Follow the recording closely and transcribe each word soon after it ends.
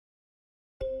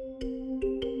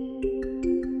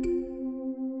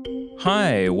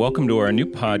Hi, welcome to our new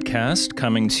podcast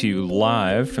coming to you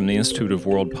live from the Institute of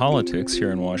World Politics here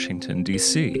in Washington,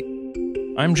 D.C.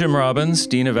 I'm Jim Robbins,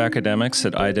 Dean of Academics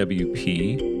at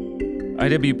IWP.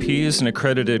 IWP is an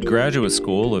accredited graduate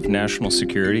school of national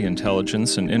security,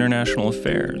 intelligence, and international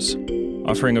affairs,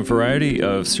 offering a variety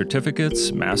of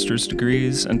certificates, master's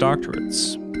degrees, and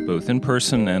doctorates, both in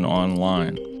person and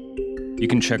online. You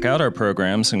can check out our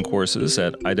programs and courses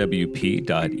at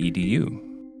iwp.edu.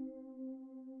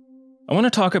 I want to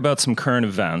talk about some current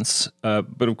events,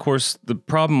 but of course the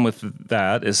problem with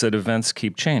that is that events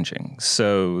keep changing,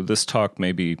 so this talk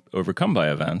may be overcome by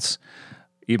events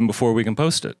even before we can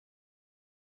post it.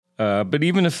 But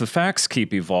even if the facts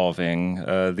keep evolving,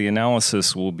 the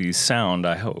analysis will be sound,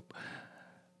 I hope.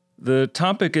 The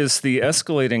topic is the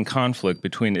escalating conflict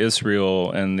between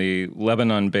Israel and the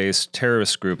Lebanon-based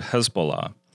terrorist group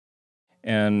Hezbollah,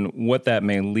 and what that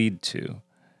may lead to.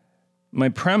 My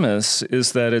premise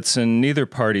is that it's in neither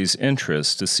party's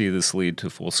interest to see this lead to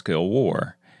full-scale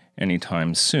war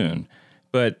anytime soon,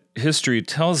 but history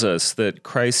tells us that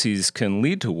crises can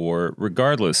lead to war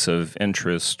regardless of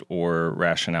interest or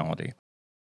rationality.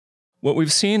 What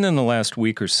we've seen in the last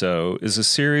week or so is a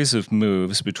series of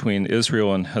moves between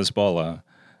Israel and Hezbollah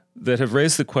that have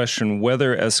raised the question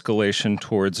whether escalation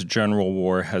towards general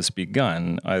war has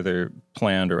begun, either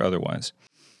planned or otherwise.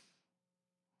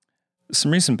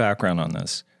 Some recent background on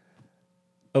this.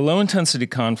 A low-intensity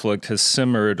conflict has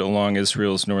simmered along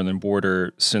Israel's northern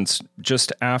border since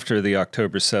just after the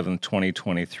October 7,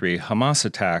 2023 Hamas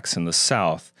attacks in the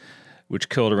south, which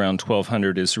killed around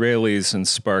 1,200 Israelis and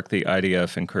sparked the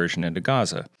IDF incursion into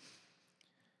Gaza.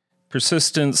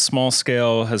 Persistent,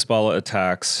 small-scale Hezbollah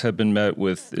attacks have been met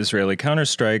with Israeli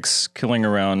counterstrikes, killing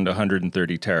around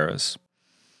 130 terrorists.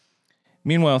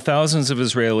 Meanwhile, thousands of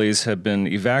Israelis have been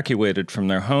evacuated from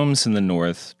their homes in the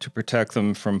north to protect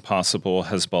them from possible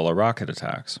Hezbollah rocket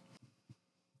attacks.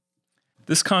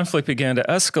 This conflict began to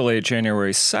escalate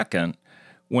January 2nd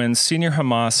when senior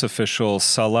Hamas official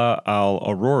Salah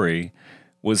al-Arori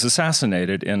was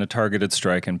assassinated in a targeted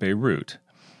strike in Beirut.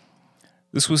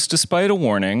 This was despite a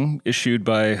warning issued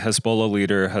by Hezbollah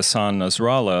leader Hassan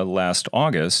Nasrallah last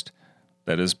August,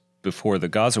 that is, before the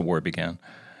Gaza war began,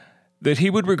 that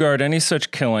he would regard any such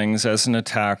killings as an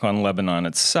attack on Lebanon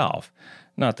itself.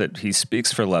 Not that he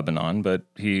speaks for Lebanon, but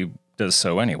he does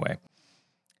so anyway.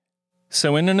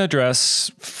 So in an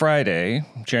address Friday,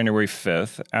 January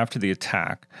 5th, after the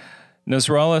attack,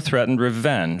 Nasrallah threatened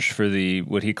revenge for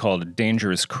what he called a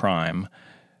dangerous crime,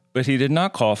 but he did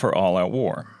not call for all-out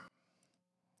war.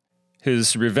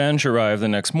 His revenge arrived the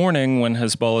next morning when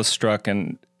Hezbollah struck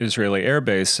an Israeli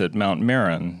airbase at Mount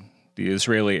Meron, the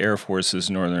Israeli Air Force's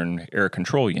Northern Air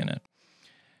Control Unit.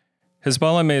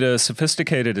 Hezbollah made a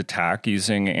sophisticated attack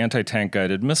using anti-tank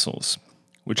guided missiles,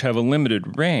 which have a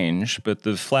limited range, but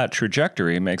the flat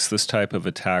trajectory makes this type of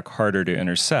attack harder to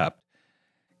intercept,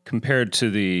 compared to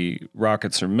the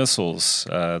rockets or missiles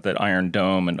that Iron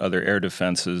Dome and other air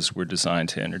defenses were designed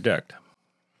to interdict.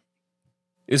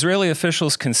 Israeli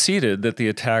officials conceded that the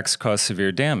attacks caused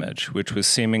severe damage, which was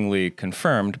seemingly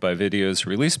confirmed by videos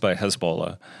released by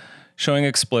Hezbollah showing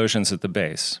explosions at the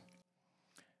base.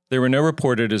 There were no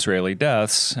reported Israeli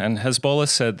deaths, and Hezbollah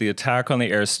said the attack on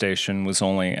the air station was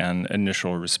only an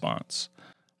initial response.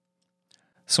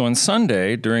 So on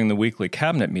Sunday, during the weekly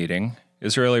cabinet meeting,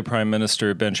 Israeli Prime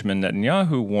Minister Benjamin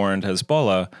Netanyahu warned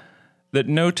Hezbollah that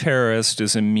no terrorist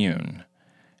is immune,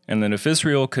 and that if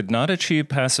Israel could not achieve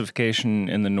pacification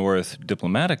in the north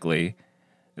diplomatically,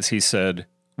 as he said,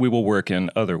 we will work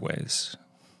in other ways.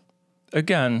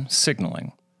 Again,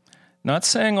 signaling. Not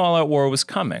saying all-out war was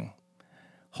coming,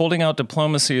 holding out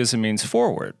diplomacy as a means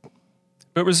forward,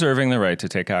 but reserving the right to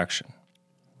take action.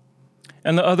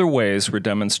 And the other ways were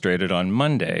demonstrated on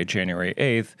Monday, January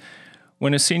 8th,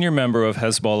 when a senior member of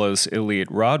Hezbollah's elite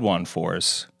Radwan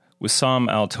force,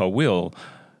 Wissam al-Tawil,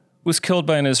 was killed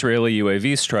by an Israeli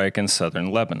UAV strike in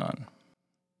southern Lebanon.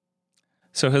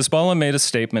 So Hezbollah made a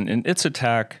statement in its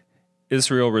attack.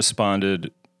 Israel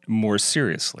responded more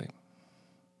seriously.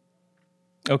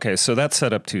 Okay, so that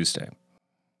set up Tuesday.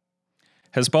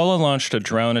 Hezbollah launched a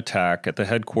drone attack at the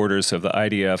headquarters of the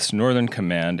IDF's Northern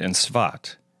Command in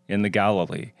Sfat, in the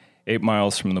Galilee, 8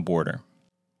 miles from the border.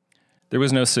 There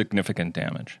was no significant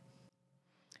damage.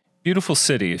 Beautiful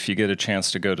city if you get a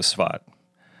chance to go to Sfat.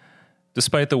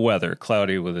 Despite the weather,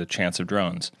 cloudy with a chance of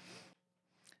drones.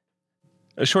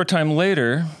 A short time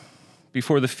later,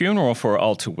 before the funeral for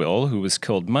al-Tawil, who was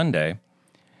killed Monday,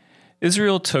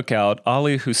 Israel took out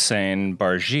Ali Hussein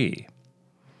Barji,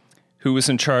 who was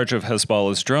in charge of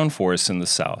Hezbollah's drone force in the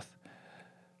south.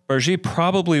 Barji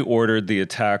probably ordered the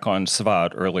attack on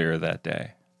Sfat earlier that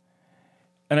day.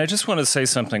 And I just want to say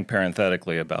something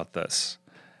parenthetically about this.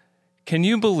 Can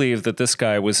you believe that this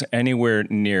guy was anywhere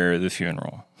near the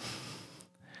funeral?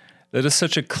 That is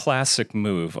such a classic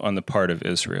move on the part of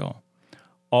Israel.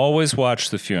 Always watch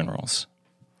the funerals.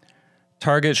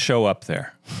 Targets show up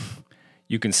there.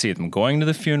 You can see them going to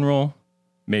the funeral.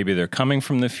 Maybe they're coming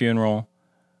from the funeral.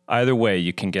 Either way,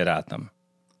 you can get at them.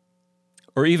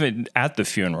 Or even at the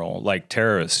funeral, like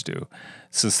terrorists do,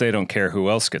 since they don't care who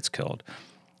else gets killed.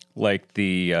 Like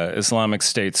the Islamic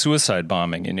State suicide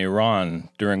bombing in Iran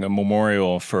during a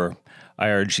memorial for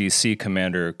IRGC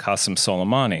commander Qasem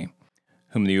Soleimani,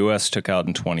 whom the U.S. took out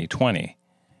in 2020.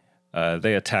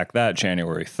 They attacked that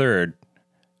January 3rd,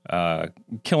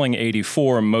 killing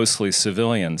 84 mostly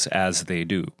civilians, as they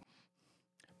do.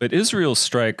 But Israel's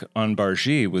strike on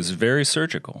Barji was very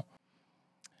surgical.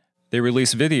 They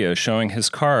released video showing his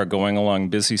car going along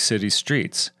busy city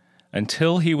streets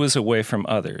until he was away from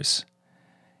others,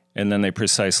 and then they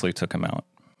precisely took him out.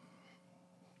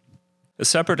 A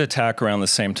separate attack around the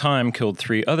same time killed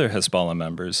 3 other Hezbollah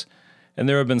members, and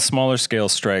there have been smaller-scale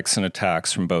strikes and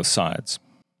attacks from both sides.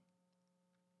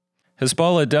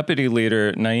 Hezbollah deputy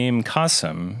leader Naim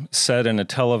Qassem said in a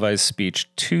televised speech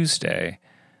Tuesday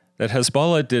that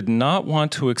Hezbollah did not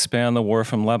want to expand the war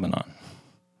from Lebanon.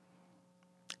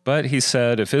 But he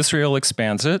said if Israel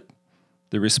expands it,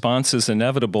 the response is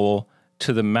inevitable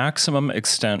to the maximum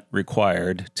extent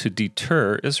required to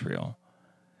deter Israel.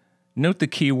 Note the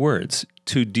key words,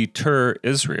 to deter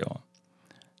Israel.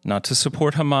 Not to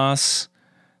support Hamas,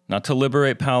 not to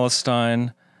liberate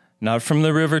Palestine, not from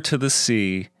the river to the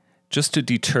sea, just to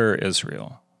deter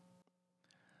Israel.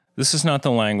 This is not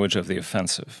the language of the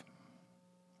offensive.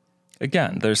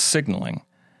 Again, they're signaling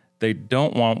they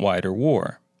don't want wider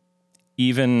war,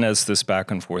 even as this back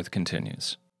and forth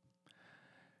continues.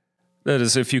 That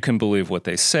is, if you can believe what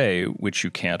they say, which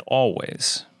you can't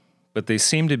always, but they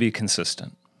seem to be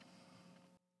consistent.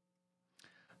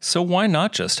 So why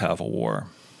not just have a war?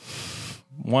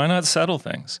 Why not settle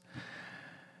things?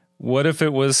 What if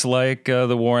it was like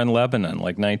the war in Lebanon,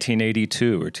 like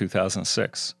 1982 or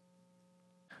 2006?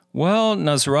 Well,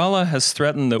 Nasrallah has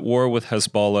threatened that war with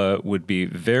Hezbollah would be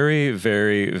very,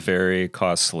 very, very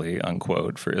costly,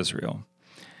 unquote, for Israel.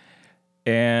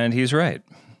 And he's right.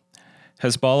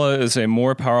 Hezbollah is a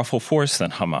more powerful force than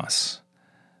Hamas,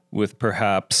 with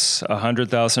perhaps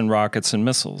 100,000 rockets and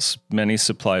missiles, many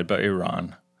supplied by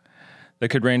Iran, that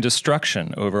could rain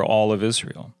destruction over all of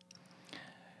Israel.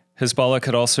 Hezbollah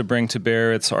could also bring to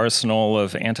bear its arsenal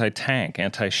of anti-tank,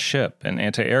 anti-ship, and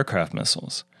anti-aircraft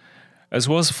missiles, as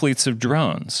well as fleets of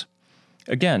drones.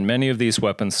 Again, many of these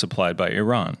weapons supplied by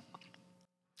Iran.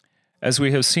 As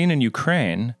we have seen in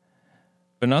Ukraine,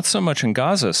 but not so much in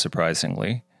Gaza,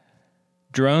 surprisingly,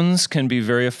 drones can be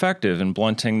very effective in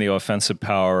blunting the offensive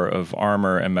power of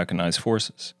armor and mechanized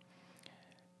forces.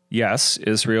 Yes,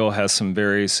 Israel has some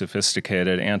very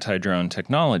sophisticated anti-drone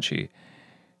technology,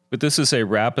 but this is a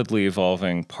rapidly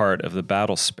evolving part of the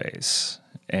battle space,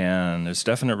 and there's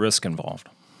definite risk involved.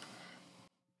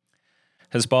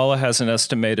 Hezbollah has an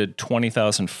estimated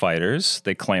 20,000 fighters.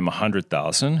 They claim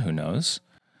 100,000, who knows?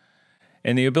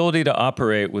 And the ability to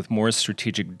operate with more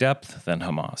strategic depth than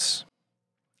Hamas.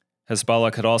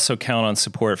 Hezbollah could also count on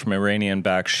support from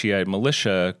Iranian-backed Shiite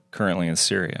militia currently in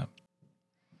Syria.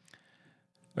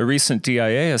 A recent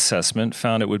DIA assessment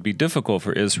found it would be difficult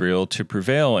for Israel to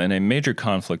prevail in a major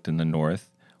conflict in the north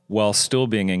while still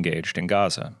being engaged in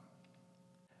Gaza.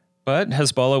 But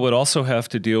Hezbollah would also have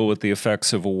to deal with the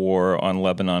effects of a war on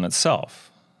Lebanon itself.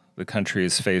 The country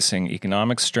is facing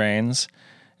economic strains,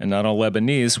 and not all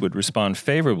Lebanese would respond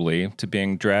favorably to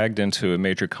being dragged into a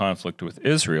major conflict with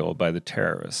Israel by the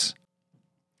terrorists.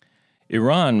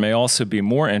 Iran may also be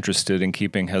more interested in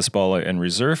keeping Hezbollah in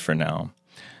reserve for now,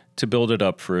 to build it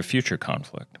up for a future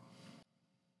conflict.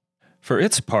 For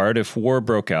its part, if war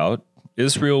broke out,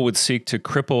 Israel would seek to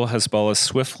cripple Hezbollah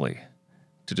swiftly,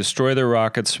 to destroy their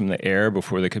rockets from the air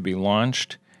before they could be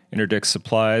launched, interdict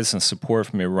supplies and support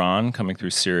from Iran coming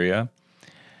through Syria,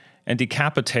 and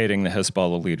decapitating the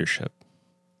Hezbollah leadership.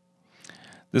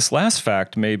 This last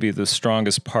fact may be the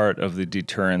strongest part of the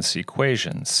deterrence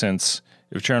equation, since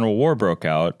if general war broke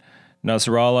out,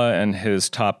 Nasrallah and his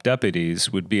top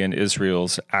deputies would be in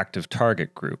Israel's active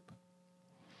target group.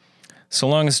 So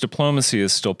long as diplomacy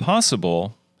is still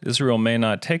possible, Israel may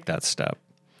not take that step.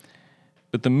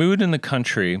 But the mood in the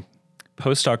country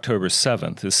post-October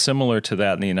 7th is similar to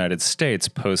that in the United States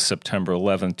post-September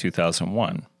 11,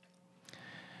 2001.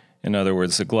 In other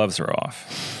words, the gloves are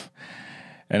off.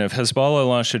 And if Hezbollah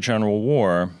launched a general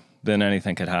war, then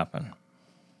anything could happen.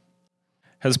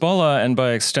 Hezbollah, and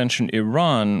by extension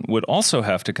Iran, would also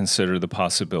have to consider the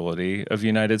possibility of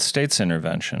United States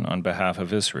intervention on behalf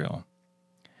of Israel.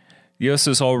 The U.S.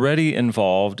 is already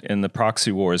involved in the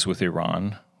proxy wars with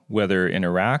Iran, whether in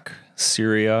Iraq,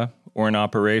 Syria, or in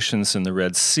operations in the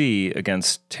Red Sea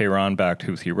against Tehran-backed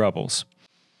Houthi rebels.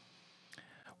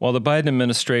 While the Biden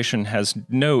administration has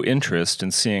no interest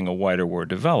in seeing a wider war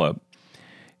develop,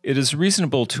 it is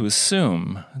reasonable to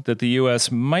assume that the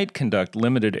U.S. might conduct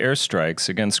limited airstrikes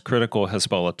against critical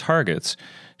Hezbollah targets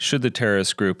should the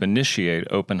terrorist group initiate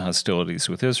open hostilities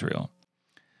with Israel,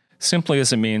 simply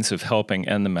as a means of helping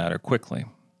end the matter quickly.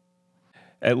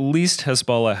 At least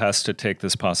Hezbollah has to take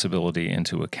this possibility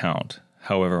into account,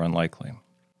 however unlikely.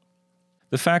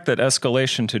 The fact that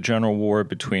escalation to general war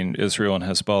between Israel and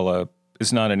Hezbollah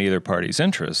is not in either party's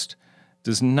interest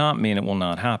does not mean it will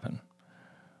not happen.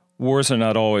 Wars are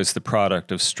not always the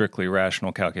product of strictly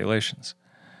rational calculations.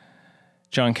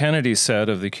 John Kennedy said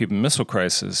of the Cuban Missile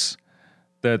Crisis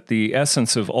that the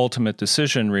essence of ultimate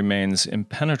decision remains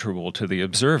impenetrable to the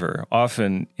observer,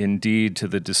 often indeed to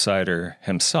the decider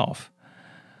himself.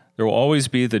 There will always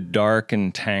be the dark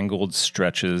and tangled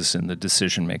stretches in the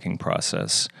decision-making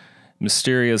process,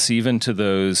 mysterious even to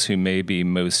those who may be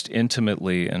most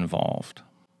intimately involved.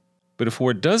 But if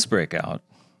war does break out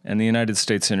and the United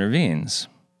States intervenes,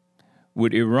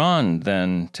 would Iran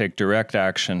then take direct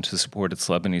action to support its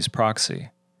Lebanese proxy?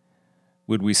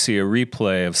 Would we see a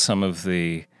replay of some of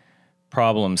the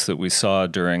problems that we saw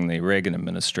during the Reagan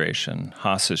administration,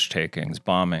 hostage takings,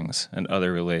 bombings, and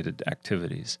other related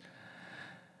activities?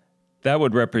 That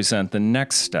would represent the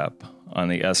next step on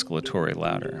the escalatory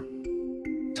ladder.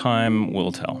 Time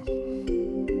will tell.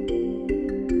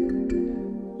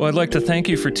 Well, I'd like to thank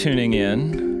you for tuning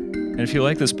in. And if you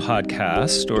like this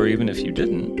podcast, or even if you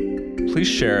didn't, please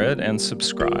share it and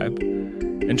subscribe.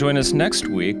 And join us next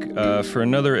week for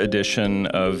another edition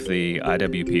of the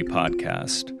IWP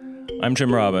podcast. I'm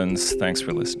Jim Robbins. Thanks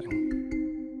for listening.